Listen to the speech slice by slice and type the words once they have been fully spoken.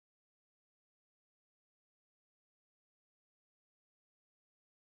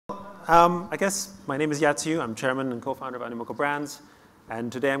I guess my name is Yatsu. I'm chairman and co-founder of Animoca Brands.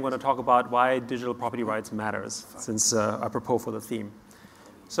 And today I'm going to talk about why digital property rights matters, since apropos for the theme.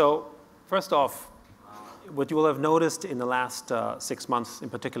 So first off, what you will have noticed in the last 6 months in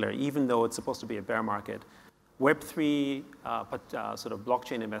particular, even though it's supposed to be a bear market, Web3 sort of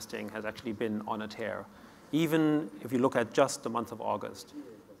blockchain investing has actually been on a tear. Even if you look at just the month of August,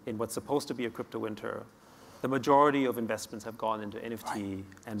 in what's supposed to be a crypto winter, the majority of investments have gone into NFT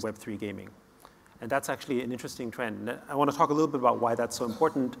and Web3 gaming. And that's actually an interesting trend. And I want to talk a little bit about why that's so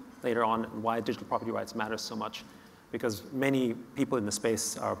important later on and why digital property rights matter so much, because many people in the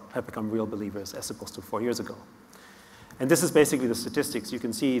space have become real believers as opposed to 4 years ago. And this is basically the statistics. You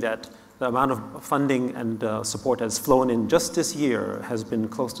can see that the amount of funding and support that has flown in just this year has been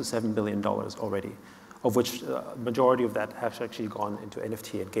close to $7 billion already, of which the majority of that has actually gone into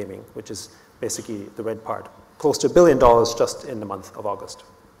NFT and gaming, which is basically the red part. Close to $1 billion just in the month of August.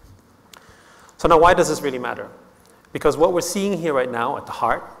 So now why does this really matter? Because what we're seeing here right now at the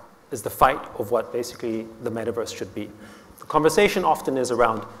heart is the fight of what basically the metaverse should be. The conversation often is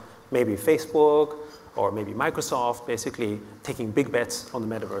around maybe Facebook or maybe Microsoft basically taking big bets on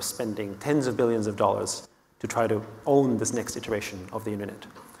the metaverse, spending tens of billions of dollars to try to own this next iteration of the internet.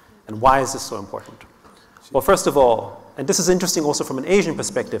 And why is this so important? Well, first of all, and this is interesting also from an Asian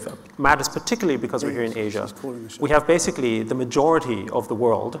perspective, it matters particularly because we're here in Asia. We have basically the majority of the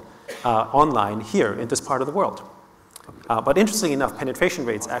world online here in this part of the world. But interestingly enough, penetration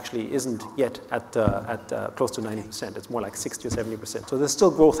rates actually isn't yet at close to 90%. It's more like 60 or 70%. So there's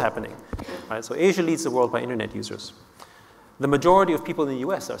still growth happening. Right? So Asia leads the world by internet users. The majority of people in the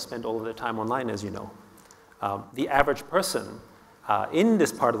US are spent all of their time online, as you know. The average person in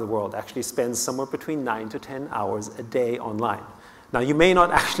this part of the world actually spends somewhere between 9 to 10 hours a day online. Now, you may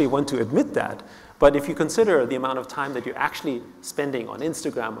not actually want to admit that, but if you consider the amount of time that you're actually spending on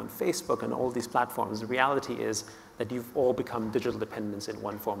Instagram, on Facebook, and all these platforms, the reality is that you've all become digital dependents in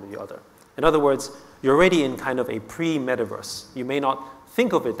one form or the other. In other words, you're already in kind of a pre-metaverse. You may not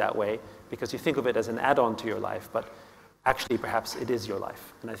think of it that way because you think of it as an add-on to your life, but actually perhaps it is your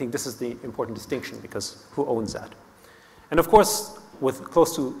life. And I think this is the important distinction, because who owns that? And of course, with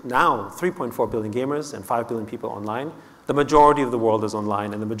close to now 3.4 billion gamers and 5 billion people online, the majority of the world is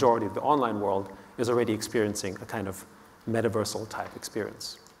online, and the majority of the online world is already experiencing a kind of metaversal type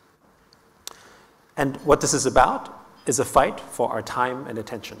experience. And what this is about is a fight for our time and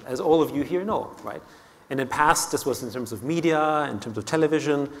attention, as all of you here know, right? And in the past, this was in terms of media, in terms of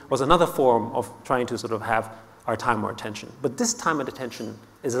television, was another form of trying to sort of have our time or attention. But this time and attention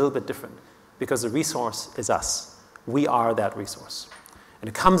is a little bit different, because the resource is us. We are that resource. And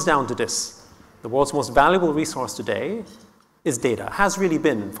it comes down to this. The world's most valuable resource today is data, has really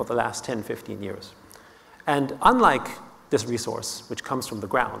been for the last 10, 15 years. And unlike this resource, which comes from the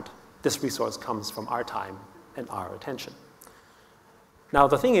ground, this resource comes from our time and our attention. Now,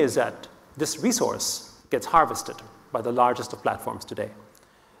 the thing is that this resource gets harvested by the largest of platforms today.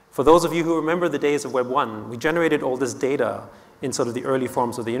 For those of you who remember the days of Web 1, we generated all this data in sort of the early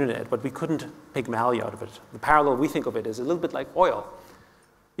forms of the internet, but we couldn't make value out of it. The parallel we think of it is a little bit like oil.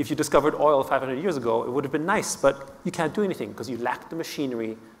 If you discovered oil 500 years ago, it would have been nice, but you can't do anything because you lack the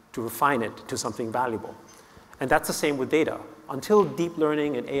machinery to refine it to something valuable. And that's the same with data. Until deep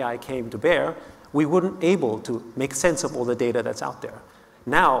learning and AI came to bear, we weren't able to make sense of all the data that's out there.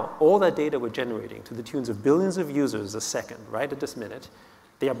 Now, all that data we're generating to the tunes of billions of users a second, right at this minute,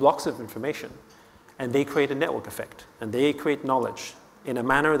 they are blocks of information. And they create a network effect, and they create knowledge in a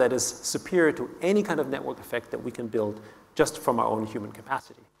manner that is superior to any kind of network effect that we can build just from our own human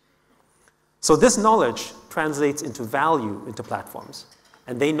capacity. So this knowledge translates into value into platforms,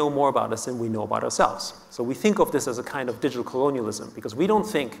 and they know more about us than we know about ourselves. So we think of this as a kind of digital colonialism, because we don't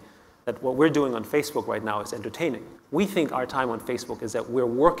think that what we're doing on Facebook right now is entertaining. We think our time on Facebook is that we're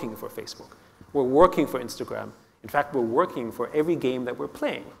working for Facebook. We're working for Instagram. In fact, we're working for every game that we're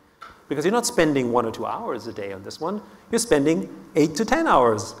playing. Because you're not spending 1 or 2 hours a day on this one. You're spending 8 to 10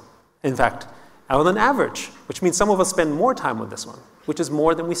 hours, in fact, on an average, which means some of us spend more time on this one, which is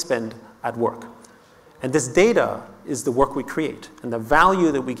more than we spend at work. And this data is the work we create, and the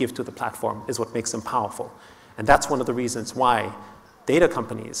value that we give to the platform is what makes them powerful. And that's one of the reasons why data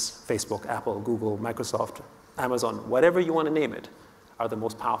companies, Facebook, Apple, Google, Microsoft, Amazon, whatever you want to name it, are the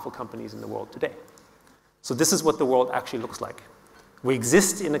most powerful companies in the world today. So this is what the world actually looks like. We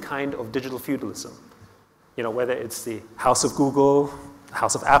exist in a kind of digital feudalism. You know, whether it's the house of Google, the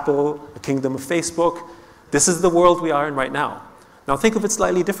house of Apple, the kingdom of Facebook, this is the world we are in right now. Now think of it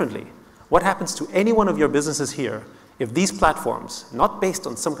slightly differently. What happens to any one of your businesses here if these platforms, not based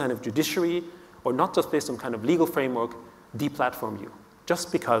on some kind of judiciary or not just based on kind of legal framework, deplatform you?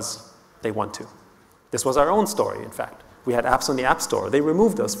 just because they want to. This was our own story, in fact. We had apps on the App Store. They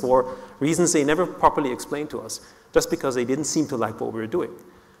removed us for reasons they never properly explained to us, just because they didn't seem to like what we were doing.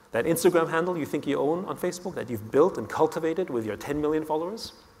 That Instagram handle you think you own on Facebook, that you've built and cultivated with your 10 million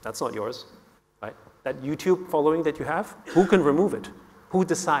followers, that's not yours, right? That YouTube following that you have, who can remove it? Who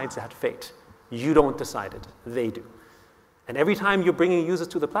decides that fate? You don't decide it, they do. And every time you're bringing users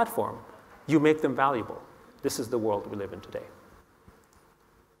to the platform, you make them valuable. This is the world we live in today.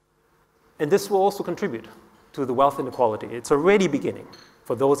 And this will also contribute to the wealth inequality. It's already beginning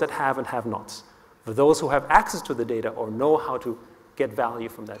for those that have and have nots, for those who have access to the data or know how to get value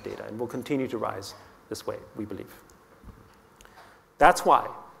from that data, and will continue to rise this way, we believe. That's why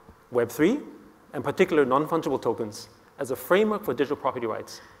Web3, and particular non-fungible tokens, as a framework for digital property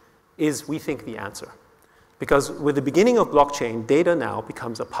rights, is, we think, the answer. Because with the beginning of blockchain, data now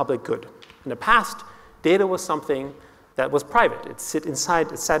becomes a public good. In the past, data was something that was private. It sat inside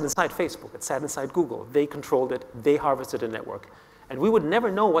Facebook. It sat inside Google. They controlled it. They harvested a network. And we would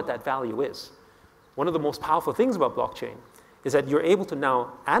never know what that value is. One of the most powerful things about blockchain is that you're able to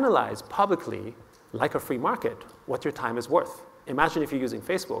now analyze publicly, like a free market, what your time is worth. Imagine if you're using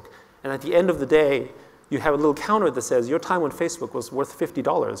Facebook, and at the end of the day, you have a little counter that says your time on Facebook was worth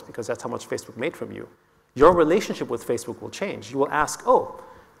 $50 because that's how much Facebook made from you. Your relationship with Facebook will change. You will ask, oh,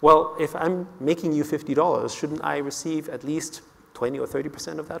 well, if I'm making you $50, shouldn't I receive at least 20 or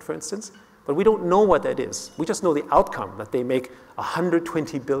 30% of that, for instance? But we don't know what that is. We just know the outcome, that they make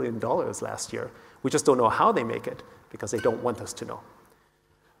 $120 billion last year. We just don't know how they make it because they don't want us to know.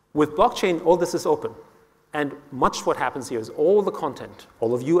 With blockchain, all this is open. And much what happens here is all the content,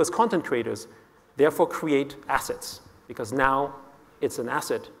 all of you as content creators, therefore create assets, because now it's an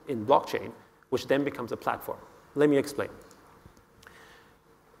asset in blockchain, which then becomes a platform. Let me explain.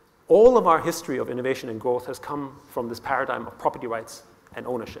 All of our history of innovation and growth has come from this paradigm of property rights and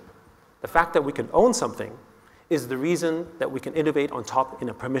ownership. The fact that we can own something is the reason that we can innovate on top in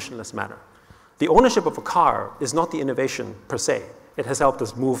a permissionless manner. The ownership of a car is not the innovation per se. It has helped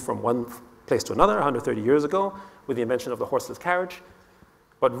us move from one place to another 130 years ago with the invention of the horseless carriage.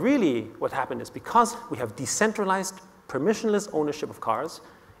 But really what happened is because we have decentralized, permissionless ownership of cars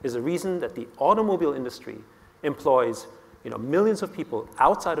is the reason that the automobile industry employs millions of people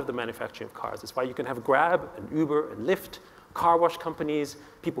outside of the manufacturing of cars. It's why you can have Grab and Uber and Lyft, car wash companies,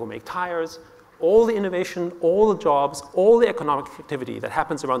 people who make tires, all the innovation, all the jobs, all the economic activity that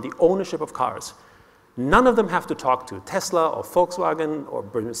happens around the ownership of cars. None of them have to talk to Tesla or Volkswagen or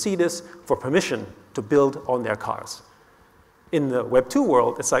Mercedes for permission to build on their cars. In the Web2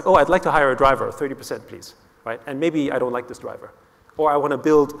 world, it's like, oh, I'd like to hire a driver, 30% please, right? And maybe I don't like this driver. Or I want to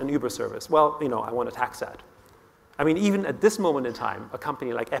build an Uber service. Well, I want to tax that. I mean, even at this moment in time, a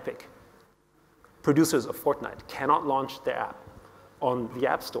company like Epic, producers of Fortnite, cannot launch their app on the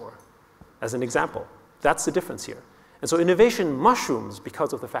App Store, as an example. That's the difference here. And so innovation mushrooms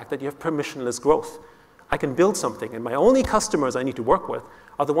because of the fact that you have permissionless growth. I can build something, and my only customers I need to work with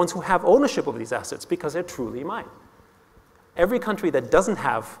are the ones who have ownership of these assets because they're truly mine. Every country that doesn't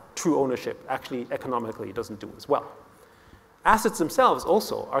have true ownership actually economically doesn't do as well. Assets themselves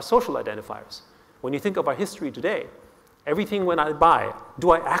also are social identifiers. When you think of our history today, everything when I buy, do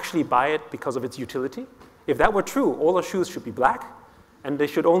I actually buy it because of its utility? If that were true, all the shoes should be black, and they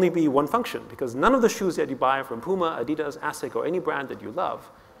should only be one function, because none of the shoes that you buy from Puma, Adidas, ASIC, or any brand that you love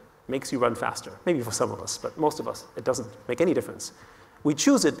makes you run faster. Maybe for some of us, but most of us, it doesn't make any difference. We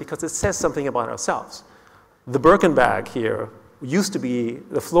choose it because it says something about ourselves. The Birkin bag here used to be,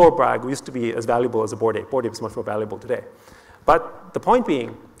 the floor bag used to be as valuable as a Bored Ape. Bored Ape is much more valuable today. But the point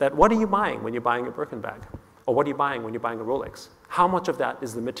being that what are you buying when you're buying a Birkin bag? Or what are you buying when you're buying a Rolex? How much of that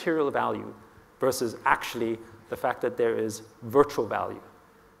is the material value versus actually the fact that there is virtual value?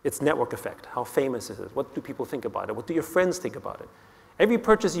 It's network effect. How famous is it? What do people think about it? What do your friends think about it? Every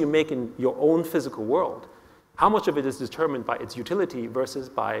purchase you make in your own physical world, how much of it is determined by its utility versus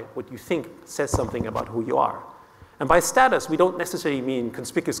by what you think says something about who you are? And by status, we don't necessarily mean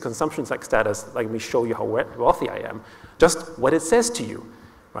conspicuous consumption like status, like me show you how wealthy I am, just what it says to you,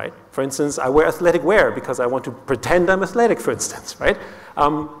 right? For instance, I wear athletic wear because I want to pretend I'm athletic, for instance, right?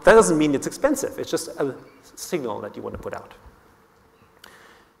 That doesn't mean it's expensive. It's just a signal that you want to put out.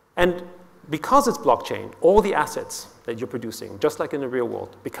 And because it's blockchain, all the assets that you're producing, just like in the real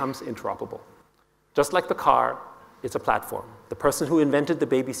world, becomes interoperable. Just like the car, it's a platform. The person who invented the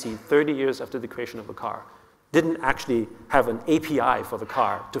baby seat 30 years after the creation of the car didn't actually have an API for the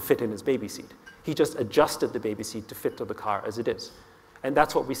car to fit in his baby seat. He just adjusted the baby seat to fit to the car as it is. And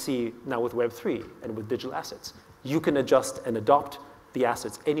that's what we see now with Web3 and with digital assets. You can adjust and adopt the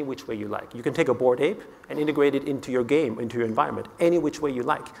assets any which way you like. You can take a Bored Ape and integrate it into your game, into your environment, any which way you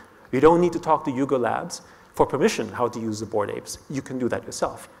like. You don't need to talk to Yuga Labs for permission how to use the Bored Apes. You can do that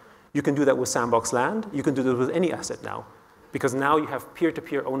yourself. You can do that with SandBox Land. You can do that with any asset now, because now you have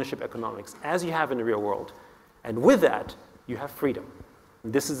peer-to-peer ownership economics, as you have in the real world. And with that, you have freedom.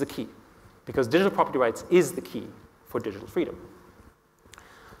 And this is the key, because digital property rights is the key for digital freedom.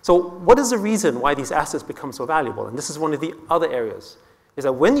 So what is the reason why these assets become so valuable? And this is one of the other areas, is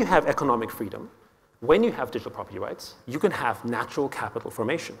that when you have economic freedom, when you have digital property rights, you can have natural capital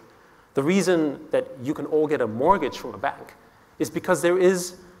formation. The reason that you can all get a mortgage from a bank is because there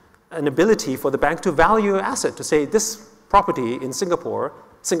is an ability for the bank to value your asset, to say this property in Singapore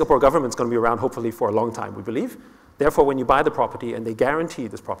government's going to be around hopefully for a long time, we believe. Therefore, when you buy the property and they guarantee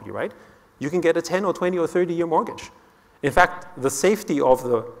this property right, you can get a 10 or 20 or 30-year mortgage. In fact, the safety of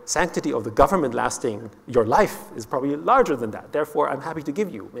the sanctity of the government lasting your life is probably larger than that. Therefore, I'm happy to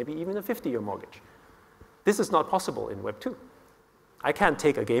give you maybe even a 50-year mortgage. This is not possible in Web 2. I can't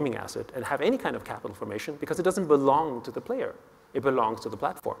take a gaming asset and have any kind of capital formation because it doesn't belong to the player. It belongs to the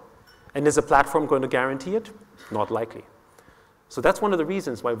platform. And is the platform going to guarantee it? Not likely. So that's one of the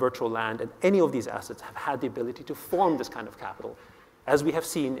reasons why virtual land and any of these assets have had the ability to form this kind of capital, as we have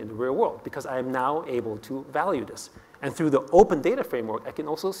seen in the real world, because I am now able to value this. And through the open data framework, I can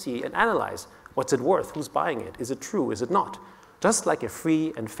also see and analyze what's it worth, who's buying it, is it true, is it not? Just like a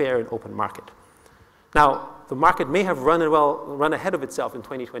free and fair and open market. Now, the market may have run ahead of itself in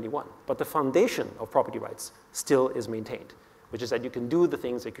 2021, but the foundation of property rights still is maintained, which is that you can do the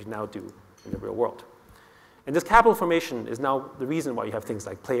things that you can now do in the real world. And this capital formation is now the reason why you have things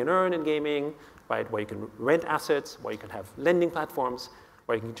like play and earn in gaming, right, where you can rent assets, where you can have lending platforms,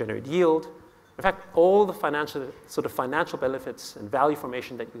 where you can generate yield. In fact, all the financial benefits and value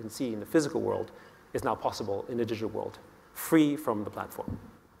formation that you can see in the physical world is now possible in the digital world, free from the platform.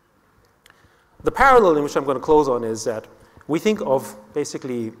 The parallel in which I'm going to close on is that we think of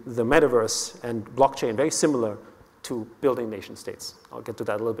basically the metaverse and blockchain very similar to building nation states. I'll get to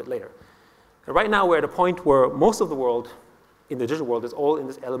that a little bit later. And right now, we're at a point where most of the world in the digital world is all in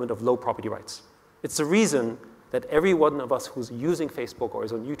this element of low property rights. It's the reason that every one of us who's using Facebook or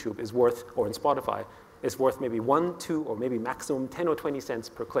is on YouTube is worth, or in Spotify, is worth maybe 1, 2, or maybe maximum 10 or 20 cents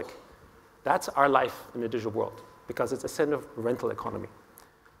per click. That's our life in the digital world, because it's a set of rental economy.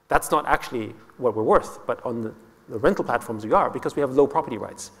 That's not actually what we're worth, but on the rental platforms we are, because we have low property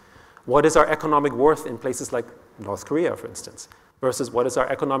rights. What is our economic worth in places like North Korea, for instance, versus what is our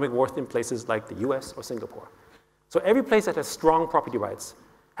economic worth in places like the US or Singapore? So every place that has strong property rights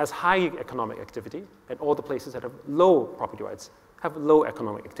has high economic activity, and all the places that have low property rights have low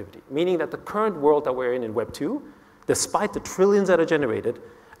economic activity, meaning that the current world that we're in Web 2, despite the trillions that are generated,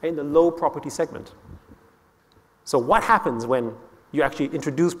 are in the low property segment. So what happens when you actually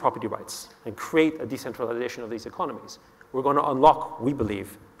introduce property rights and create a decentralization of these economies? We're going to unlock, we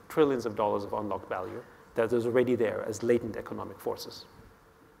believe, trillions of dollars of unlocked value that is already there as latent economic forces.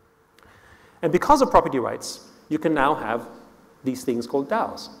 And because of property rights, you can now have these things called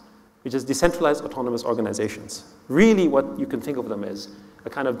DAOs, which is decentralized autonomous organizations. Really what you can think of them as a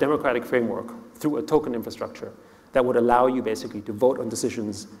kind of democratic framework through a token infrastructure that would allow you basically to vote on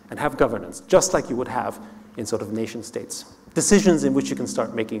decisions and have governance, just like you would have in sort of nation states. Decisions in which you can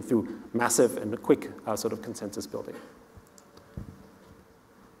start making through massive and quick sort of consensus building.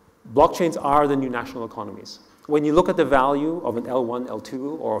 Blockchains are the new national economies. When you look at the value of an L1,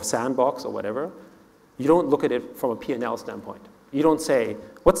 L2, or of SandBox or whatever, you don't look at it from a P&L standpoint. You don't say,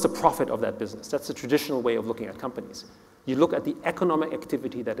 what's the profit of that business? That's the traditional way of looking at companies. You look at the economic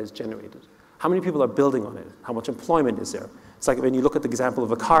activity that is generated. How many people are building on it? How much employment is there? It's like when you look at the example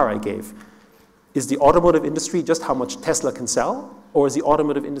of a car I gave. Is the automotive industry just how much Tesla can sell? Or is the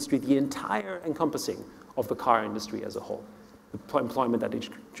automotive industry the entire encompassing of the car industry as a whole? The employment that it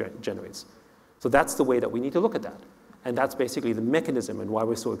generates. So that's the way that we need to look at that. And that's basically the mechanism and why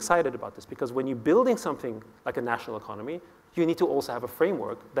we're so excited about this. Because when you're building something like a national economy, you need to also have a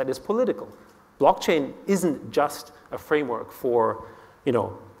framework that is political. Blockchain isn't just a framework for,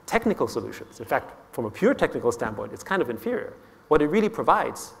 technical solutions. In fact, from a pure technical standpoint, it's kind of inferior. What it really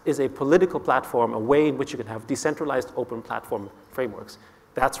provides is a political platform, a way in which you can have decentralized open platform frameworks.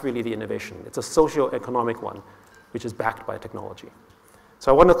 That's really the innovation. It's a socio-economic one, which is backed by technology.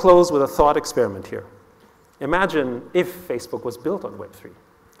 So I want to close with a thought experiment here. Imagine if Facebook was built on Web3,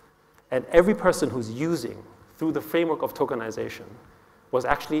 and every person who's using, through the framework of tokenization, was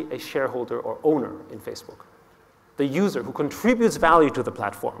actually a shareholder or owner in Facebook. The user who contributes value to the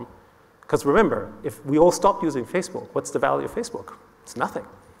platform, because remember, if we all stop using Facebook, what's the value of Facebook? It's nothing.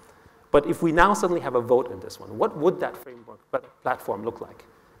 But if we now suddenly have a vote in this one, what would that framework, platform look like?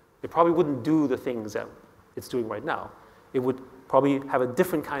 It probably wouldn't do the things that it's doing right now. It would probably have a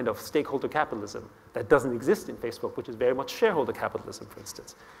different kind of stakeholder capitalism that doesn't exist in Facebook, which is very much shareholder capitalism, for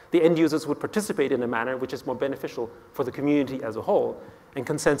instance. The end users would participate in a manner which is more beneficial for the community as a whole, and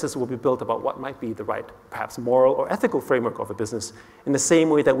consensus will be built about what might be the right, perhaps moral or ethical framework of a business, in the same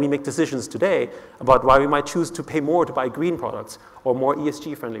way that we make decisions today about why we might choose to pay more to buy green products or more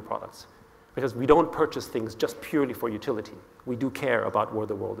ESG-friendly products. Because we don't purchase things just purely for utility. We do care about where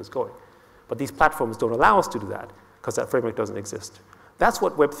the world is going. But these platforms don't allow us to do that, because that framework doesn't exist. That's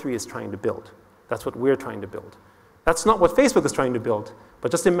what Web3 is trying to build. That's what we're trying to build. That's not what Facebook is trying to build, but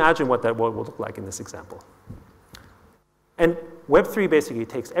just imagine what that world will look like in this example. And Web3 basically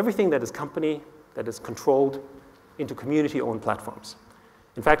takes everything that is company, that is controlled, into community-owned platforms.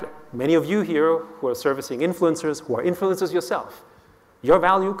 In fact, many of you here who are servicing influencers, who are influencers yourself, your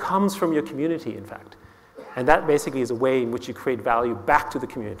value comes from your community, in fact. And that basically is a way in which you create value back to the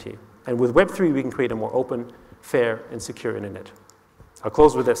community. And with Web3, we can create a more open, fair, and secure internet. I'll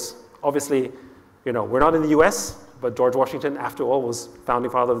close with this. Obviously, we're not in the US, but George Washington, after all, was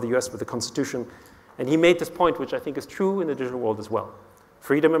founding father of the US with the Constitution. And he made this point, which I think is true in the digital world as well.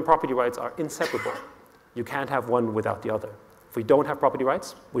 Freedom and property rights are inseparable. You can't have one without the other. If we don't have property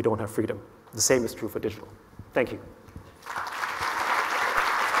rights, we don't have freedom. The same is true for digital. Thank you.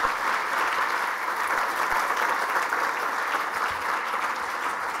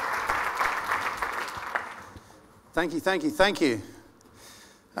 Thank you, thank you, thank you.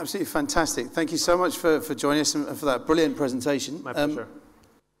 Absolutely fantastic. Thank you so much for joining us and for that brilliant presentation. My pleasure.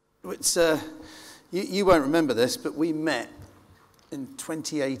 You won't remember this, but we met in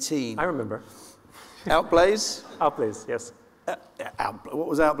 2018. I remember. Outblaze? Outblaze, yes. What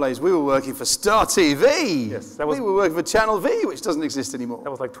was Outblaze? We were working for Star TV. Yes, we were working for Channel V, which doesn't exist anymore. That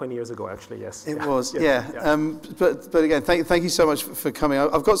was like 20 years ago, actually, yes. It was, yeah. But again, thank you so much for coming.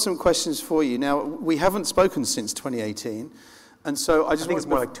 I've got some questions for you. Now, we haven't spoken since 2018, and so I think it's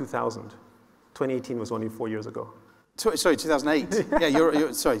more like 2000. 2018 was only 4 years ago. Sorry, 2008. Yeah,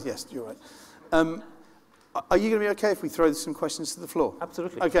 you're sorry, yes, you're right. Are you going to be okay if we throw some questions to the floor?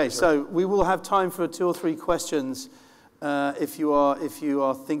 Absolutely. Okay, sure. So we will have time for 2 or 3 questions if you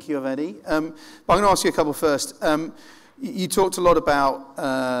are thinking of any. But I'm going to ask you a couple first. You talked a lot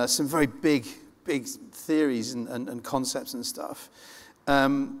about some very big theories and concepts and stuff.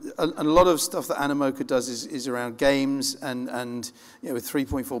 A lot of stuff that Animoca does is around games, and with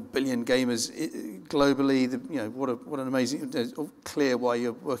 3.4 billion gamers globally, what an amazing, clear why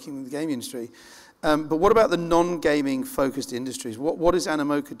you're working in the gaming industry. But what about the non-gaming focused industries? What is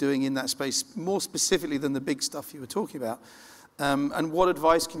Animoca doing in that space more specifically than the big stuff you were talking about? And what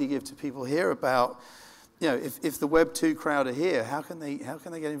advice can you give to people here about, if the Web 2 crowd are here, how can they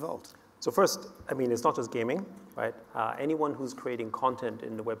get involved? So first, it's not just gaming, right? Anyone who's creating content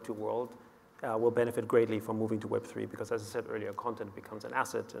in the Web 2 world will benefit greatly from moving to Web 3 because, as I said earlier, content becomes an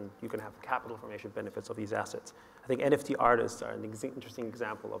asset and you can have capital formation benefits of these assets. I think NFT artists are an interesting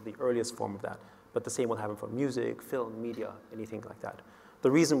example of the earliest form of that, but the same will happen for music, film, media, anything like that.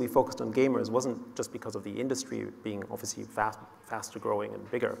 The reason we focused on gamers wasn't just because of the industry being obviously faster growing and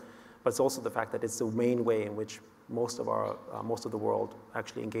bigger, but it's also the fact that it's the main way in which most of the world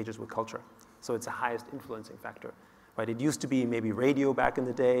actually engages with culture. So it's the highest influencing factor, right? It used to be maybe radio back in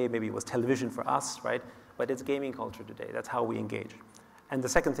the day, maybe it was television for us, right? But it's gaming culture today. That's how we engage. And the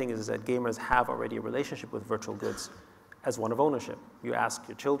second thing is that gamers have already a relationship with virtual goods as one of ownership. You ask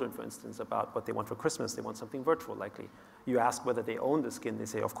your children, for instance, about what they want for Christmas. They want something virtual, likely. You ask whether they own the skin. They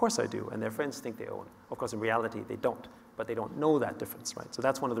say, of course I do. And their friends think they own. Of course, in reality, they don't. But they don't know that difference, right? So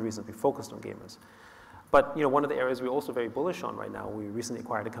that's one of the reasons we focused on gamers. But one of the areas we're also very bullish on right now, we recently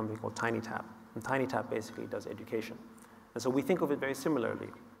acquired a company called TinyTap. And TinyTap basically does education. And so we think of it very similarly.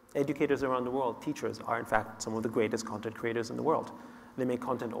 Educators around the world, teachers, are in fact some of the greatest content creators in the world. They make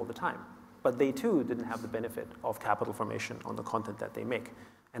content all the time. But they too didn't have the benefit of capital formation on the content that they make.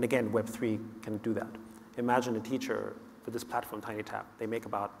 And again, Web3 can do that. Imagine a teacher for this platform, TinyTap. They make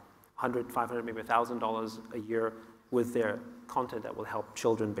about $100, $500, maybe $1,000 a year with their content that will help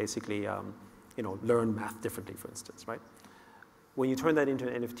children basically learn math differently, for instance, right? When you turn that into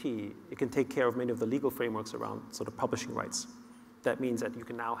an NFT, it can take care of many of the legal frameworks around sort of publishing rights. That means that you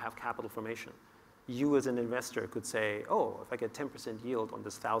can now have capital formation. You as an investor could say, oh, if I get 10% yield on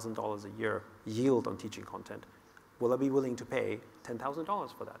this $1,000 a year yield on teaching content, will I be willing to pay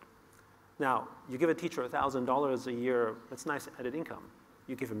 $10,000 for that? Now, you give a teacher $1,000 a year, that's nice added income.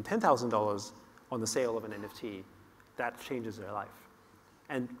 You give him $10,000 on the sale of an NFT, that changes their life.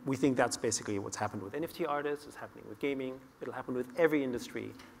 And we think that's basically what's happened with NFT artists, it's happening with gaming, it'll happen with every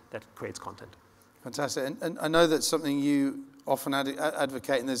industry that creates content. Fantastic. And I know that's something you often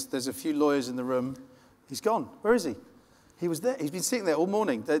advocate, and there's a few lawyers in the room. He's gone. Where is he? He was there. He's been sitting there all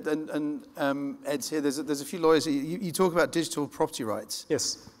morning. And Ed's here. There's a few lawyers. You talk about digital property rights.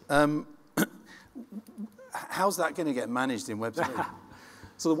 Yes. How's that going to get managed in Web3?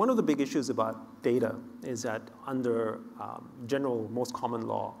 So one of the big issues about data is that under general, most common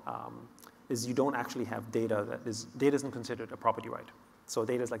law, is you don't actually have data data isn't considered a property right. So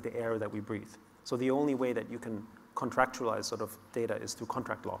data is like the air that we breathe. So the only way that you can contractualize sort of data is through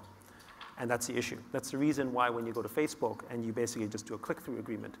contract law. And that's the issue. That's the reason why when you go to Facebook and you basically just do a click-through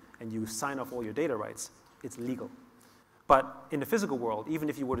agreement and you sign off all your data rights, it's legal. But in the physical world, even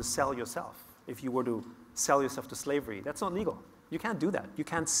if you were to sell yourself, if you were to sell yourself to slavery, that's not legal. You can't do that. You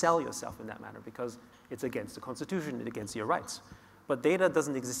can't sell yourself in that manner because it's against the Constitution, it's against your rights. But data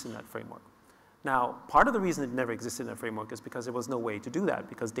doesn't exist in that framework. Now, part of the reason it never existed in that framework is because there was no way to do that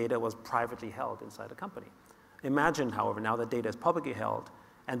because data was privately held inside a company. Imagine, however, now that data is publicly held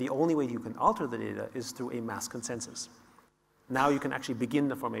and the only way you can alter the data is through a mass consensus. Now you can actually begin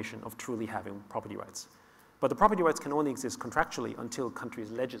the formation of truly having property rights. But the property rights can only exist contractually until countries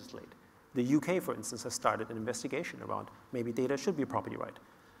legislate. The UK, for instance, has started an investigation around maybe data should be a property right.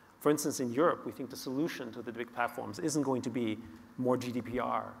 For instance, in Europe, we think the solution to the big platforms isn't going to be more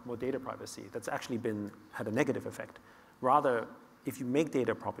GDPR, more data privacy. That's actually had a negative effect. Rather, if you make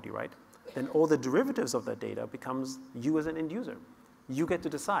data a property right, then all the derivatives of that data becomes you as an end user. You get to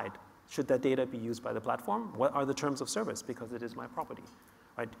decide, should that data be used by the platform? What are the terms of service? Because it is my property.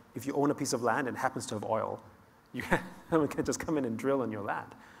 Right? If you own a piece of land and happens to have oil, you can't just come in and drill on your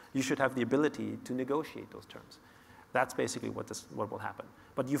land. You should have the ability to negotiate those terms. That's basically what will happen.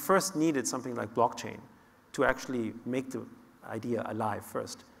 But you first needed something like blockchain to actually make the idea alive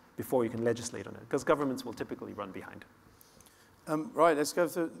first before you can legislate on it, because governments will typically run behind. Right, let's go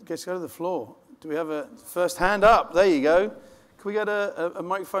to the floor. Do we have a first hand up? There you go. Can we get a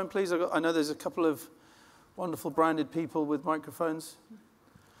microphone, please? I know there's a couple of wonderful branded people with microphones.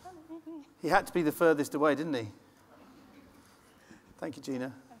 He had to be the furthest away, didn't he? Thank you,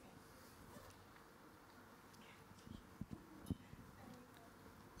 Gina.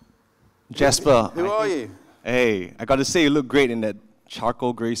 Jasper. Who are you? Hey, I got to say you look great in that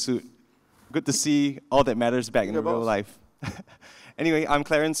charcoal gray suit. Good to see all that matters back in real life. Anyway, I'm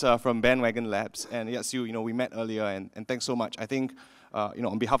Clarence from Bandwagon Labs, and yes, we met earlier, and thanks so much. I think,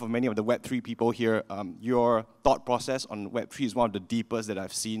 on behalf of many of the Web3 people here, your thought process on Web3 is one of the deepest that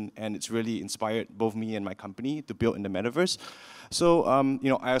I've seen, and it's really inspired both me and my company to build in the Metaverse. So,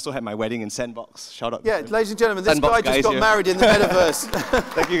 I also had my wedding in SandBox. Shout out. Yeah, ladies and gentlemen, this SandBox guy just got married in the Metaverse.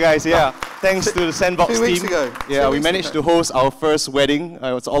 Thank you guys, yeah. Thanks to the SandBox team. 2 weeks ago. Yeah, we managed to host our first wedding. It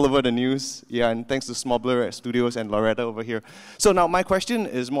was all over the news. Yeah, and thanks to Smobbler Studios and Loretta over here. So now my question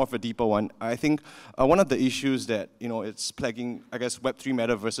is more of a deeper one. I think one of the issues that, it's plaguing, I guess, Web3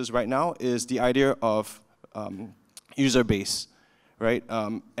 metaverses right now is the idea of user base. Right?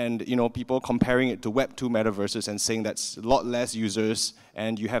 And people comparing it to Web2 metaverses and saying that's a lot less users,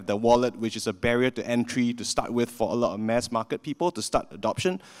 and you have the wallet, which is a barrier to entry to start with for a lot of mass market people to start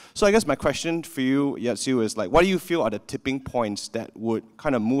adoption. So I guess my question for you, Yatsu, is like, what do you feel are the tipping points that would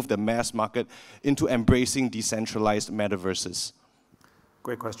kind of move the mass market into embracing decentralized metaverses?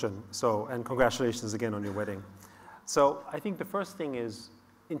 Great question. So, and congratulations again on your wedding. So I think the first thing is,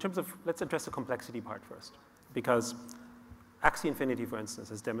 in terms of, let's address the complexity part first, because Axie Infinity, for instance,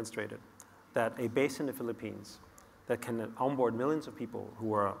 has demonstrated that a base in the Philippines that can onboard millions of people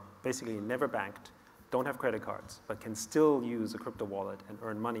who are basically never banked, don't have credit cards, but can still use a crypto wallet and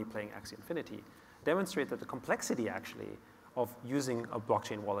earn money playing Axie Infinity, demonstrate that the complexity actually of using a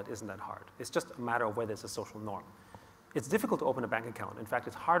blockchain wallet isn't that hard. It's just a matter of whether it's a social norm. It's difficult to open a bank account. In fact,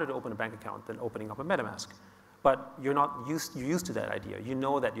 it's harder to open a bank account than opening up a MetaMask. But you're used to that idea. You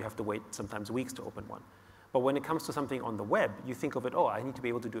know that you have to wait sometimes weeks to open one. But when it comes to something on the web, you think of it, oh, I need to be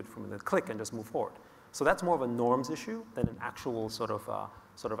able to do it from the click and just move forward. So that's more of a norms issue than an actual sort of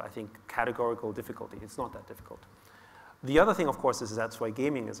I think, categorical difficulty. It's not that difficult. The other thing, of course, is that's why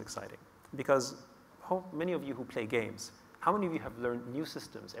gaming is exciting. Because many of you who play games, how many of you have learned new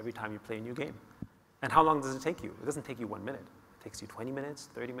systems every time you play a new game? And how long does it take you? It doesn't take you 1 minute. It takes you 20 minutes,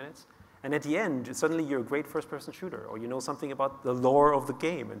 30 minutes. And at the end, suddenly you're a great first-person shooter, or you know something about the lore of the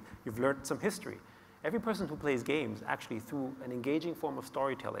game, and you've learned some history. Every person who plays games, actually through an engaging form of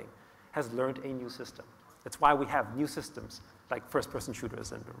storytelling, has learned a new system. That's why we have new systems, like first-person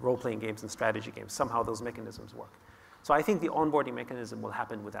shooters and role-playing games and strategy games. Somehow those mechanisms work. So I think the onboarding mechanism will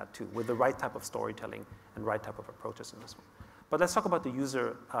happen with that too, with the right type of storytelling and right type of approaches in this one. But let's talk about the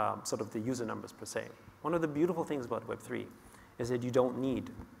user, the user numbers per se. One of the beautiful things about Web3 is that you don't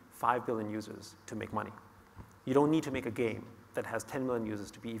need 5 billion users to make money. You don't need to make a game that has 10 million users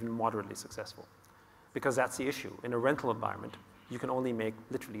to be even moderately successful. Because that's the issue. In a rental environment, you can only make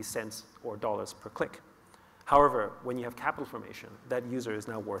literally cents or dollars per click. However, when you have capital formation, that user is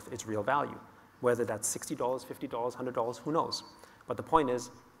now worth its real value. Whether that's $60, $50, $100, who knows? But the point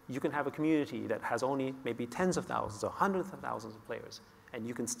is, you can have a community that has only maybe tens of thousands or hundreds of thousands of players, and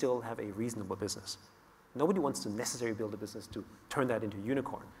you can still have a reasonable business. Nobody wants to necessarily build a business to turn that into a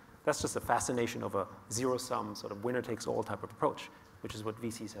unicorn. That's just a fascination of a zero-sum sort of winner-takes-all type of approach, which is what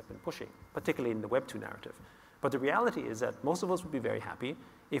VCs have been pushing, particularly in the Web 2 narrative. But the reality is that most of us would be very happy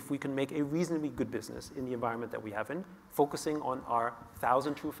if we can make a reasonably good business in the environment that we have in, focusing on our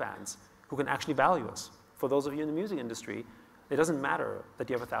 1,000 true fans who can actually value us. For those of you in the music industry, it doesn't matter that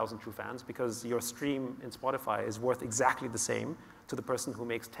you have 1,000 true fans because your stream in Spotify is worth exactly the same to the person who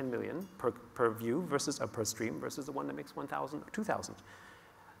makes 10 million per view versus per stream versus the one that makes 1,000 or 2,000.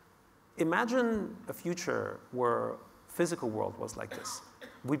 Imagine a future where physical world was like this.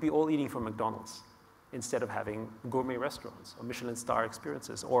 We'd be all eating from McDonald's instead of having gourmet restaurants or Michelin star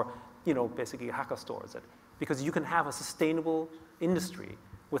experiences or, basically hacker stores. Because you can have a sustainable industry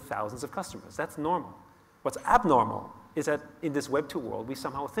with thousands of customers. That's normal. What's abnormal is that in this Web 2 world, we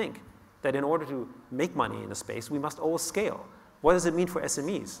somehow think that in order to make money in a space, we must always scale. What does it mean for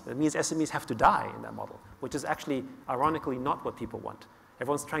SMEs? It means SMEs have to die in that model, which is actually, ironically, not what people want.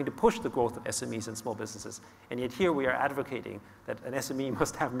 Everyone's trying to push the growth of SMEs and small businesses, and yet here we are advocating that an SME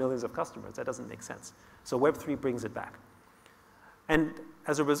must have millions of customers. That doesn't make sense. So Web3 brings it back. And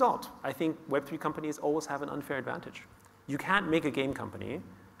as a result, I think Web3 companies always have an unfair advantage. You can't make a game company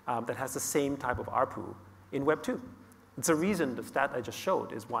that has the same type of ARPU in Web2. It's a reason the stat I just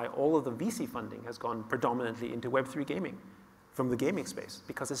showed is why all of the VC funding has gone predominantly into Web3 gaming from the gaming space,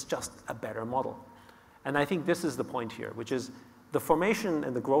 because it's just a better model. And I think this is the point here, which is the formation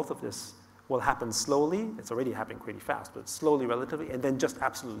and the growth of this will happen slowly. It's already happening pretty fast, but slowly relatively, and then just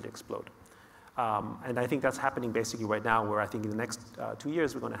absolutely explode. And I think that's happening basically right now, where I think in the next 2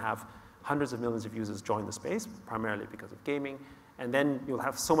 years, we're going to have hundreds of millions of users join the space, primarily because of gaming. And then you'll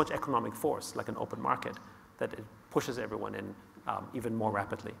have so much economic force, like an open market, that it pushes everyone in even more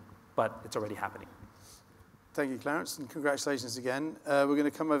rapidly. But it's already happening. Thank you, Clarence, and congratulations again. We're going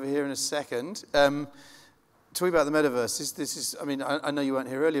to come over here in a second. Talk about the metaverse. This is, I mean, I know you weren't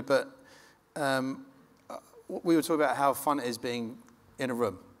here earlier, but we were talking about how fun it is being in a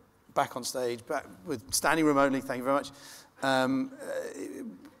room, back on stage, back with standing room only. Thank you very much.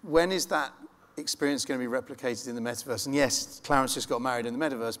 When is that experience going to be replicated in the metaverse? And yes, Clarence just got married in the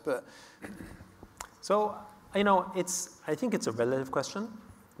metaverse, but so I think it's a relative question,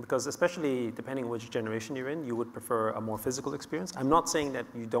 because especially depending on which generation you're in, you would prefer a more physical experience. I'm not saying that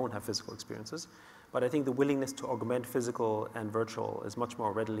you don't have physical experiences, but I think the willingness to augment physical and virtual is much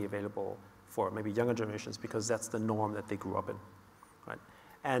more readily available for maybe younger generations, because that's the norm that they grew up in, right?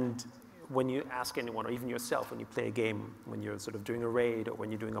 And when you ask anyone, or even yourself, when you play a game, when you're sort of doing a raid, or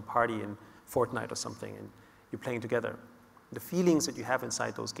when you're doing a party in Fortnite or something, and you're playing together, the feelings that you have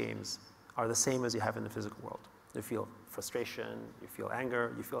inside those games are the same as you have in the physical world. You feel frustration, you feel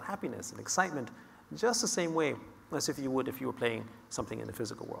anger, you feel happiness and excitement, just the same way as if you would if you were playing something in the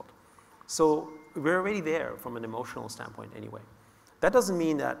physical world. So we're already there from an emotional standpoint anyway. That doesn't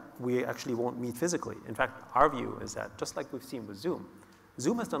mean that we actually won't meet physically. In fact, our view is that, just like we've seen with Zoom,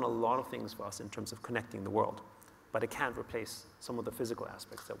 Zoom has done a lot of things for us in terms of connecting the world, but it can't replace some of the physical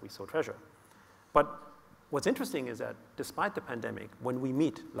aspects that we so treasure. But what's interesting is that despite the pandemic, when we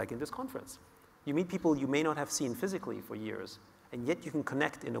meet, like in this conference, you meet people you may not have seen physically for years, and yet you can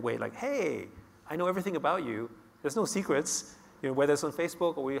connect in a way like, hey, I know everything about you. There's no secrets. Whether it's on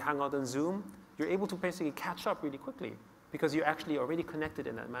Facebook or we hang out on Zoom, you're able to basically catch up really quickly because you're actually already connected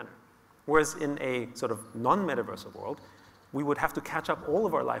in that manner. Whereas in a sort of non-metaverse world, we would have to catch up all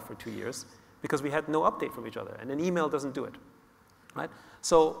of our life for 2 years because we had no update from each other, and an email doesn't do it, right?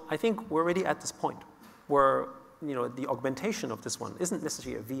 So I think we're already at this point where the augmentation of this one isn't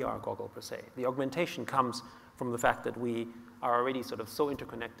necessarily a VR goggle per se. The augmentation comes from the fact that we are already sort of so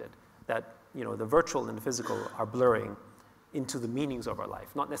interconnected that the virtual and the physical are blurring into the meanings of our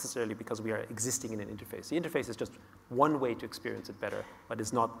life, not necessarily because we are existing in an interface. The interface is just one way to experience it better, but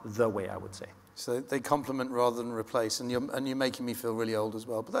it's not the way, I would say. So they complement rather than replace, and you're making me feel really old as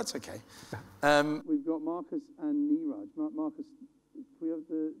well, but that's okay. We've got Marcus and Neeraj. Marcus, can we have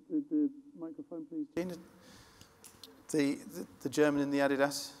the microphone, please? The German in the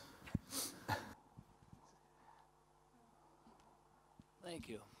Adidas. Thank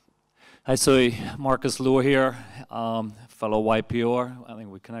you. Hi, so Marcus Luhr here, fellow YPOer. I think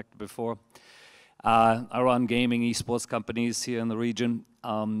we connected before. I run gaming esports companies here in the region.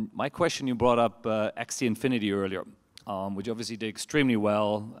 My question, you brought up Axie Infinity earlier, which obviously did extremely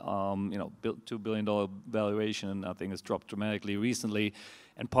well. You know, built $2 billion valuation, and I think it's dropped dramatically recently.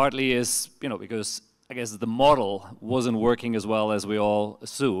 And partly is, you know, because I guess the model wasn't working as well as we all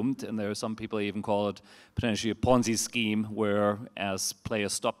assumed, and there are some people even call it potentially a Ponzi scheme, where as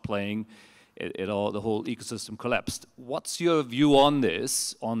players stopped playing, the whole ecosystem collapsed. What's your view on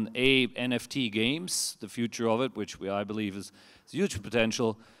this, on NFT games, the future of it, which I believe is huge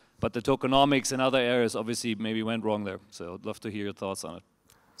potential, but the tokenomics and other areas obviously maybe went wrong there. So I'd love to hear your thoughts on it.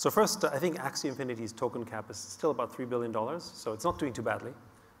 So first, I think Axie Infinity's token cap is still about $3 billion, so it's not doing too badly.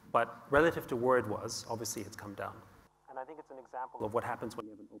 But relative to where it was, obviously it's come down. And I think it's an example of what happens when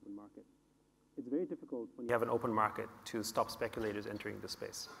you have an open market. It's very difficult when you have an open market to stop speculators entering the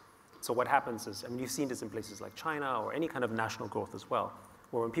space. So what happens is, I mean, you've seen this in places like China or any kind of national growth as well,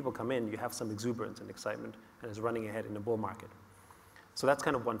 where when people come in, you have some exuberance and excitement, and it's running ahead in a bull market. So that's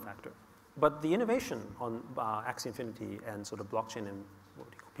kind of one factor. But the innovation on Axie Infinity and sort of blockchain and what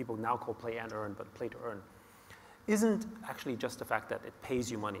people now call play and earn, but play to earn, isn't actually just the fact that it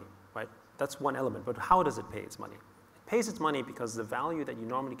pays you money, right? That's one element, but how does it pay its money? It pays its money because the value that you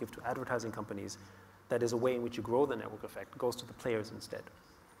normally give to advertising companies, that is a way in which you grow the network effect, goes to the players instead.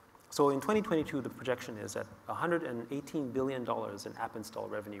 So in 2022, the projection is that $118 billion in app install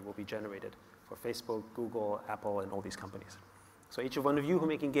revenue will be generated for Facebook, Google, Apple, and all these companies. So each one of you who are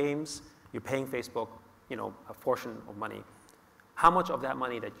making games, you're paying Facebook, you know, a portion of money. How much of that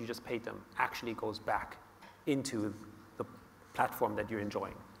money that you just paid them actually goes back into the platform that you're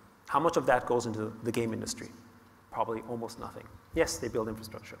enjoying? How much of that goes into the game industry? Probably almost nothing. Yes, they build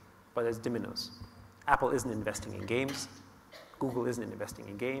infrastructure, but it's dominoes. Apple isn't investing in games. Google isn't investing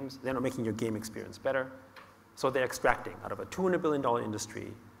in games. They're not making your game experience better. So they're extracting out of a $200 billion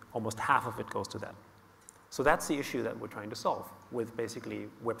industry, almost half of it goes to that. So that's the issue that we're trying to solve with basically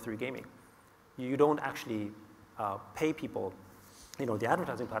Web3 gaming. You don't actually pay people, you know, the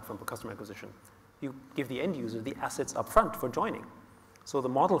advertising platform for customer acquisition. You give the end user the assets up front for joining. So the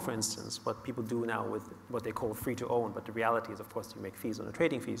model, for instance, what people do now with what they call free to own, but the reality is, of course, you make fees on the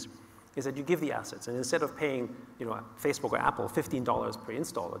trading fees, is that you give the assets. And instead of paying, you know, Facebook or Apple $15 per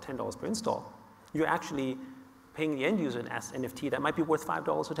install or $10 per install, you're actually paying the end user an NFT that might be worth $5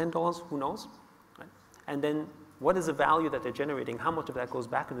 or $10, who knows? Right? And then what is the value that they're generating? How much of that goes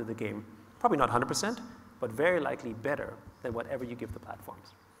back into the game? Probably not 100%, but very likely better than whatever you give the platforms.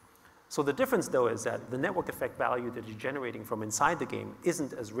 So the difference, though, is that the network effect value that you're generating from inside the game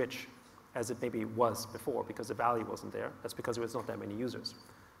isn't as rich as it maybe was before because the value wasn't there. That's because there was not that many users.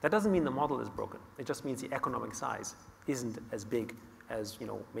 That doesn't mean the model is broken. It just means the economic size isn't as big as, you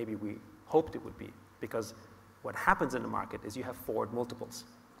know, maybe we hoped it would be, because what happens in the market is you have forward multiples.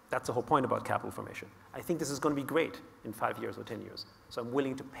 That's the whole point about capital formation. I think this is going to be great in 5 years or 10 years, so I'm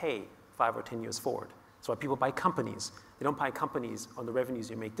willing to pay 5 or 10 years forward. So people buy companies. They don't buy companies on the revenues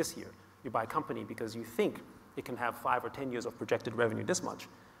you make this year. You buy a company because you think it can have 5 or 10 years of projected revenue this much.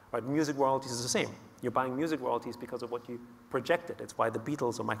 Right? Music royalties is the same. You're buying music royalties because of what you projected. It's why the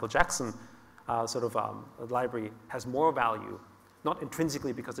Beatles or Michael Jackson library has more value, not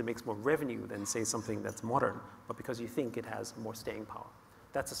intrinsically because it makes more revenue than, say, something that's modern, but because you think it has more staying power.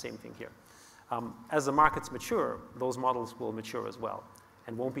 That's the same thing here. As the markets mature, those models will mature as well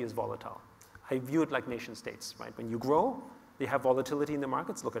and won't be as volatile. I view it like nation states, right? When you grow, you have volatility in the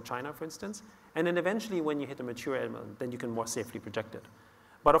markets. Look at China, for instance. And then eventually, when you hit a mature element, then you can more safely project it.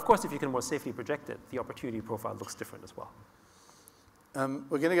 But of course, if you can more safely project it, the opportunity profile looks different as well.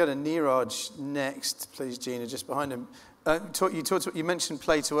 We're going to go to Neeraj next, please, Gina, just behind him. You mentioned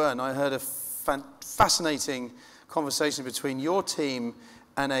play to earn. I heard a fascinating conversation between your team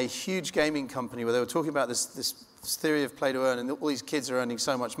and a huge gaming company where they were talking about this theory of play to earn, and all these kids are earning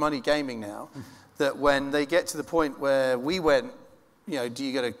so much money gaming now that when they get to the point where we went, you know, do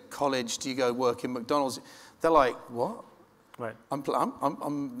you go to college? Do you go work in McDonald's? They're like, what? Right.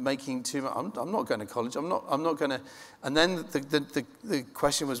 I'm making too much. I'm not going to college. I'm not going to. And then the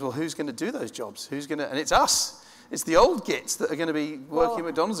question was, well, who's going to do those jobs? Who's going to? And it's us. It's the old gits that are going to be working at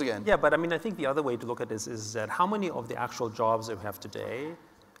McDonald's again. Yeah, but I mean, I think the other way to look at this is that how many of the actual jobs that we have today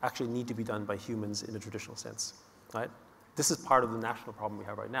actually need to be done by humans in a traditional sense, right? This is part of the national problem we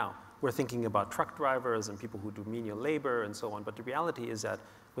have right now. We're thinking about truck drivers and people who do menial labor and so on, but the reality is that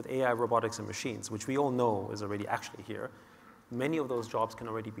with AI, robotics, and machines, which we all know is already actually here, many of those jobs can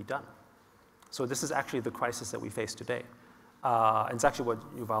already be done. So this is actually the crisis that we face today. And it's actually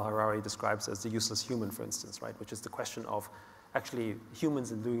what Yuval Harari describes as the useless human, for instance, right? Which is the question of actually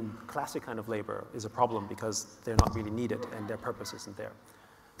humans in doing classic kind of labor is a problem because they're not really needed and their purpose isn't there.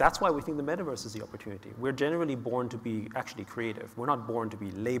 That's why we think the metaverse is the opportunity. We're generally born to be actually creative. We're not born to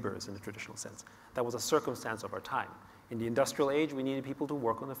be laborers in the traditional sense. That was a circumstance of our time. In the industrial age, we needed people to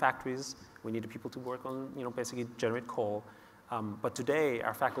work on the factories. We needed people to work on, basically generate coal. But today,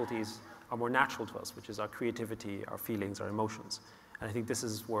 our faculties are more natural to us, which is our creativity, our feelings, our emotions. And I think this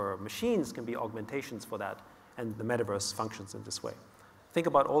is where machines can be augmentations for that, and the metaverse functions in this way. Think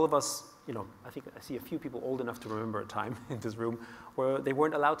about all of us, I think I see a few people old enough to remember a time in this room where they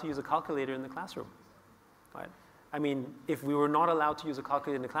weren't allowed to use a calculator in the classroom, right? I mean, if we were not allowed to use a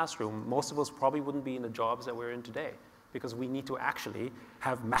calculator in the classroom, most of us probably wouldn't be in the jobs that we're in today, because we need to actually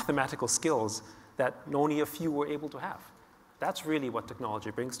have mathematical skills that only a few were able to have. That's really what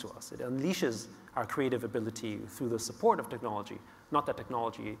technology brings to us. It unleashes our creative ability through the support of technology, not that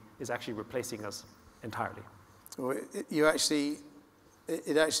technology is actually replacing us entirely. Well,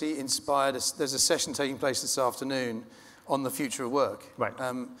 it actually inspired us. There's a session taking place this afternoon on the future of work. Right.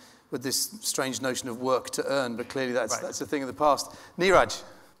 With this strange notion of work to earn, but clearly that's a thing of the past. Neeraj.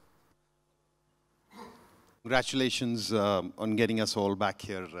 Congratulations on getting us all back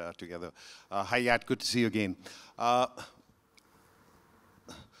here together. Hi, Yat, good to see you again.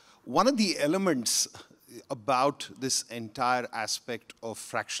 One of the elements about this entire aspect of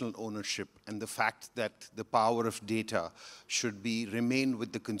fractional ownership and the fact that the power of data should remain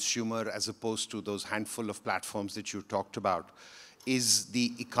with the consumer as opposed to those handful of platforms that you talked about is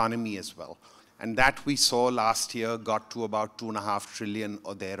the economy as well. And that we saw last year got to about 2.5 trillion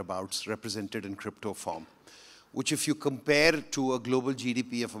or thereabouts represented in crypto form, which if you compare to a global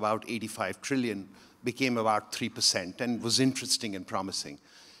GDP of about 85 trillion became about 3% and was interesting and promising.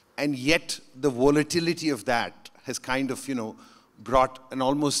 And yet, the volatility of that has kind of, brought and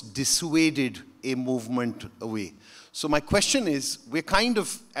almost dissuaded a movement away. So my question is, we're kind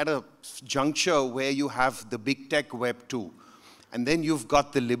of at a juncture where you have the big tech Web 2, and then you've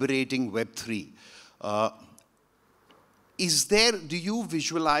got the liberating Web 3. Do you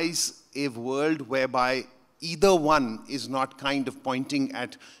visualize a world whereby either one is not kind of pointing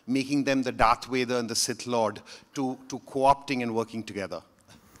at making them the Darth Vader and the Sith Lord to co-opting and working together?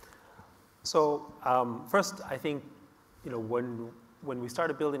 So first, I think, when we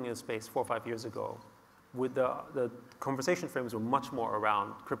started building in space 4 or 5 years ago, with the conversation frames were much more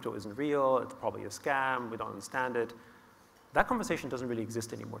around crypto isn't real, it's probably a scam, we don't understand it. That conversation doesn't really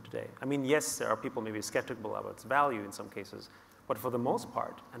exist anymore today. I mean, yes, there are people maybe skeptical about its value in some cases, but for the most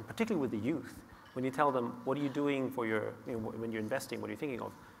part, and particularly with the youth, when you tell them, what are you doing for when you're investing, what are you thinking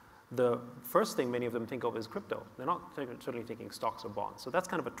of? The first thing many of them think of is crypto. They're not certainly thinking stocks or bonds. So that's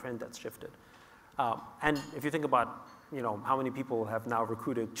kind of a trend that's shifted. And if you think about, how many people have now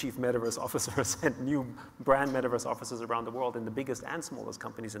recruited chief metaverse officers and new brand metaverse officers around the world in the biggest and smallest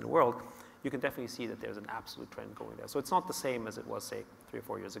companies in the world, you can definitely see that there's an absolute trend going there. So it's not the same as it was, say, 3 or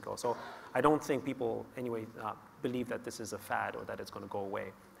 4 years ago. So I don't think people, anyway, believe that this is a fad or that it's going to go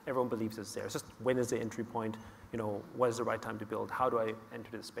away. Everyone believes it's there. It's just, when is the entry point? What is the right time to build? How do I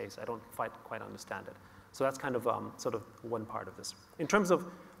enter this space? I don't quite understand it. So that's kind of sort of one part of this. In terms of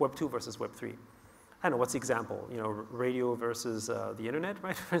Web 2 versus Web 3, I don't know, what's the example? Radio versus the internet,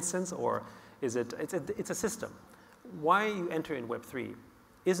 right, for instance? Or is it's a system. Why you enter in Web 3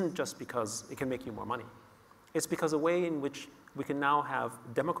 isn't just because it can make you more money. It's because a way in which we can now have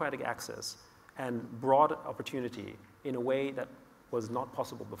democratic access and broad opportunity in a way that was not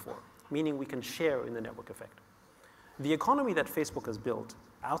possible before, meaning we can share in the network effect. The economy that Facebook has built,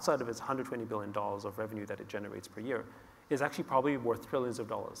 outside of its $120 billion of revenue that it generates per year, is actually probably worth trillions of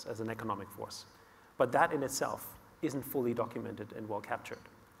dollars as an economic force. But that in itself isn't fully documented and well captured.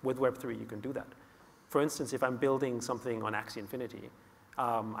 With Web3, you can do that. For instance, if I'm building something on Axie Infinity,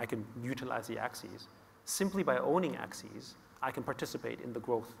 I can utilize the Axies. Simply by owning Axies, I can participate in the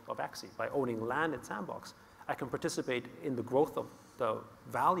growth of Axie. By owning land at SandBox, I can participate in the growth of the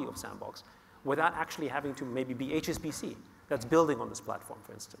value of SandBox without actually having to maybe be HSBC that's building on this platform,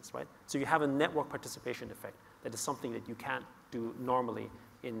 for instance, right? So you have a network participation effect that is something that you can't do normally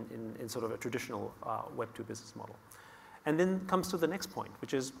in sort of a traditional Web 2 business model. And then comes to the next point,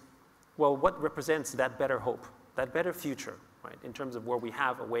 which is, well, what represents that better hope, that better future, right, in terms of where we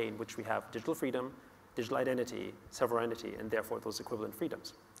have a way in which we have digital freedom, digital identity, sovereignty, and therefore those equivalent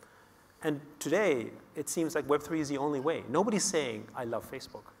freedoms. And today, it seems like Web3 is the only way. Nobody's saying, I love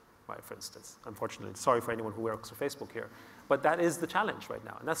Facebook, right, for instance. Unfortunately, sorry for anyone who works for Facebook here. But that is the challenge right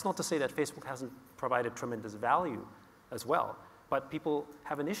now. And that's not to say that Facebook hasn't provided tremendous value as well. But people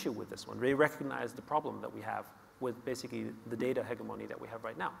have an issue with this one. They recognize the problem that we have with basically the data hegemony that we have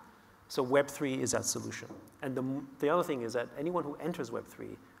right now. So Web3 is that solution. And the other thing is that anyone who enters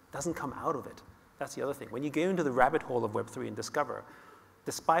Web3 doesn't come out of it. That's the other thing. When you get into the rabbit hole of Web3 and discover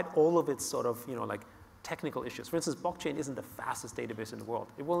despite all of its sort of, like technical issues. For instance, blockchain isn't the fastest database in the world.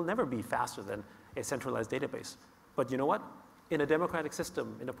 It will never be faster than a centralized database. But you know what? In a democratic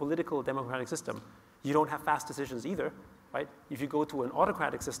system, in a political democratic system, you don't have fast decisions either, right? If you go to an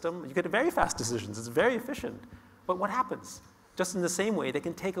autocratic system, you get very fast decisions. It's very efficient. But what happens? Just in the same way, they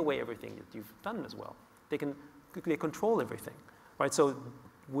can take away everything that you've done as well. They control everything, right? So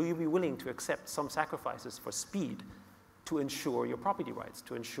will you be willing to accept some sacrifices for speed to ensure your property rights,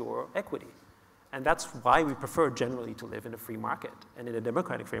 to ensure equity? And that's why we prefer generally to live in a free market and in a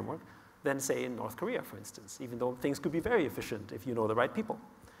democratic framework than, say, in North Korea, for instance, even though things could be very efficient if you know the right people.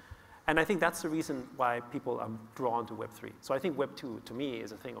 And I think that's the reason why people are drawn to Web3. So I think Web2, to me,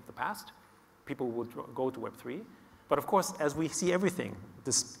 is a thing of the past. People will go to Web3. But of course, as we see everything,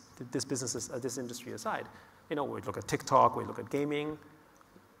 this industry aside, we look at TikTok, we look at gaming,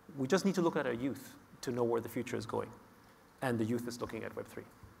 we just need to look at our youth to know where the future is going. And the youth is looking at Web3.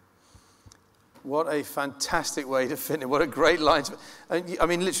 What a fantastic way to finish. What a great line. I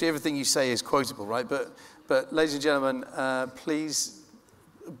mean, literally everything you say is quotable, right? But ladies and gentlemen, please,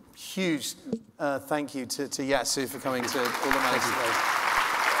 huge thank you to Yatsu for coming to All the Manage today.